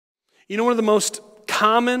You know, one of the most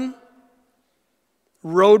common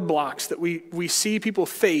roadblocks that we see people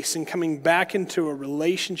face in coming back into a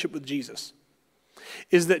relationship with Jesus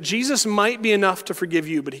is that Jesus might be enough to forgive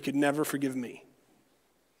you, but he could never forgive me.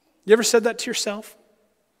 You ever said that to yourself?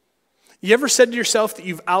 You ever said to yourself that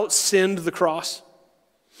you've out-sinned the cross?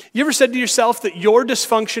 You ever said to yourself that your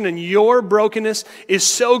dysfunction and your brokenness is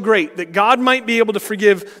so great that God might be able to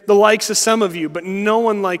forgive the likes of some of you, but no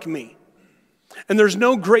one like me? And there's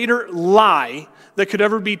no greater lie that could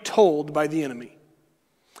ever be told by the enemy.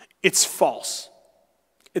 It's false.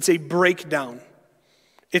 It's a breakdown.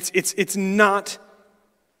 It's not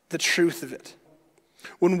the truth of it.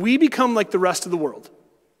 When we become like the rest of the world,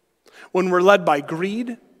 when we're led by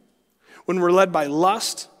greed, when we're led by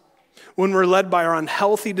lust, when we're led by our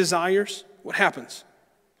unhealthy desires, what happens?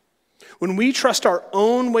 When we trust our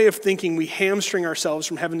own way of thinking, we hamstring ourselves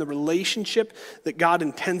from having the relationship that God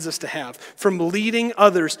intends us to have, from leading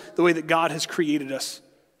others the way that God has created us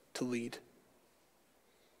to lead.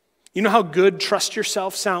 You know how good trust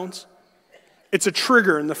yourself sounds? It's a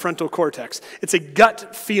trigger in the frontal cortex. It's a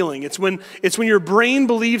gut feeling. It's when your brain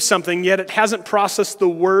believes something, yet it hasn't processed the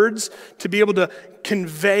words to be able to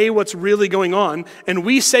convey what's really going on. And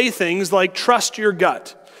we say things like, trust your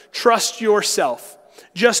gut, trust yourself,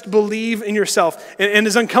 just believe in yourself. And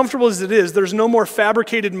as uncomfortable as it is, there's no more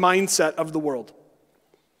fabricated mindset of the world.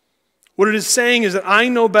 What it is saying is that I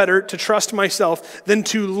know better to trust myself than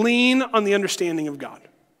to lean on the understanding of God,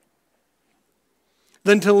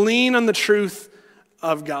 than to lean on the truth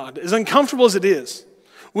of God. As uncomfortable as it is,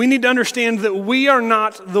 we need to understand that we are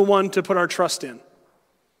not the one to put our trust in.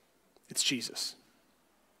 It's Jesus.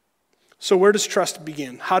 So where does trust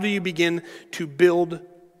begin? How do you begin to build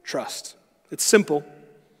trust? It's simple.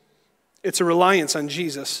 It's a reliance on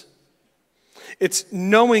Jesus. It's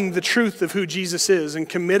knowing the truth of who Jesus is and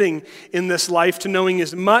committing in this life to knowing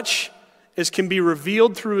as much as can be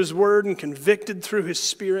revealed through his word and convicted through his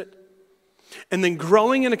Spirit. And then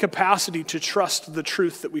growing in a capacity to trust the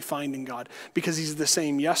truth that we find in God, because he's the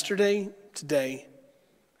same yesterday, today,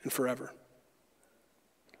 and forever.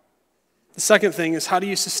 The second thing is, how do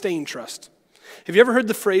you sustain trust? Have you ever heard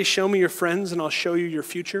the phrase, show me your friends and I'll show you your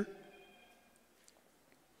future?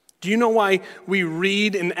 Do you know why we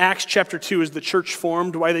read in Acts chapter 2 as the church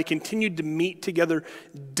formed, why they continued to meet together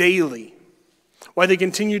daily? Why they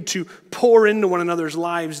continued to pour into one another's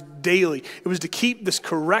lives daily? It was to keep this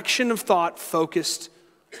correction of thought focused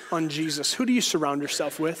on Jesus. Who do you surround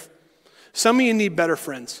yourself with? Some of you need better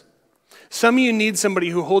friends. Some of you need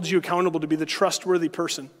somebody who holds you accountable to be the trustworthy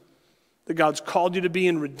person that God's called you to be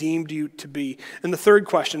and redeemed you to be. And the third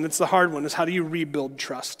question, it's the hard one, is how do you rebuild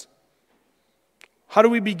trust? How do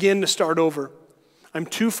we begin to start over? I'm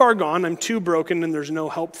too far gone, I'm too broken, and there's no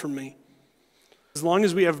help for me. As long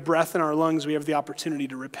as we have breath in our lungs, we have the opportunity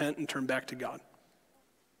to repent and turn back to God.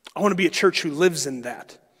 I want to be a church who lives in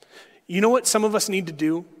that. You know what some of us need to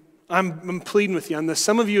do? I'm pleading with you on this.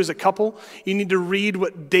 Some of you as a couple, you need to read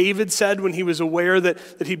what David said when he was aware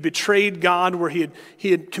that he betrayed God, where he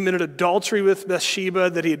had committed adultery with Bathsheba,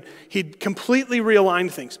 that he'd completely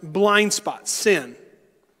realigned things, blind spot, sin.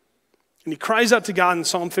 And he cries out to God in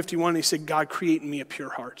Psalm 51, and he said, God, create in me a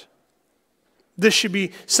pure heart.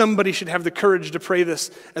 Somebody should have the courage to pray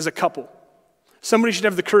this as a couple. Somebody should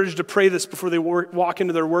have the courage to pray this before they walk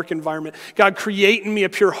into their work environment. God, create in me a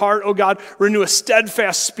pure heart. Oh God, renew a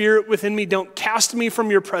steadfast spirit within me. Don't cast me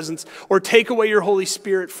from your presence or take away your Holy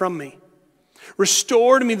Spirit from me.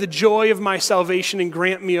 Restore to me the joy of my salvation and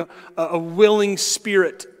grant me a willing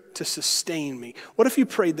spirit to sustain me. What if you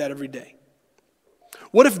prayed that every day?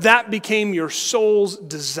 What if that became your soul's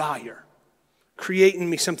desire? Create in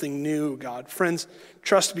me something new, God. Friends,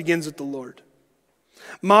 trust begins with the Lord.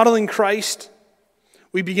 Modeling Christ,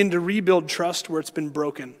 we begin to rebuild trust where it's been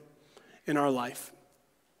broken in our life.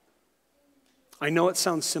 I know it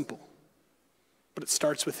sounds simple, but it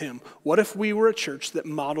starts with him. What if we were a church that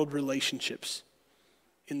modeled relationships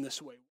in this way?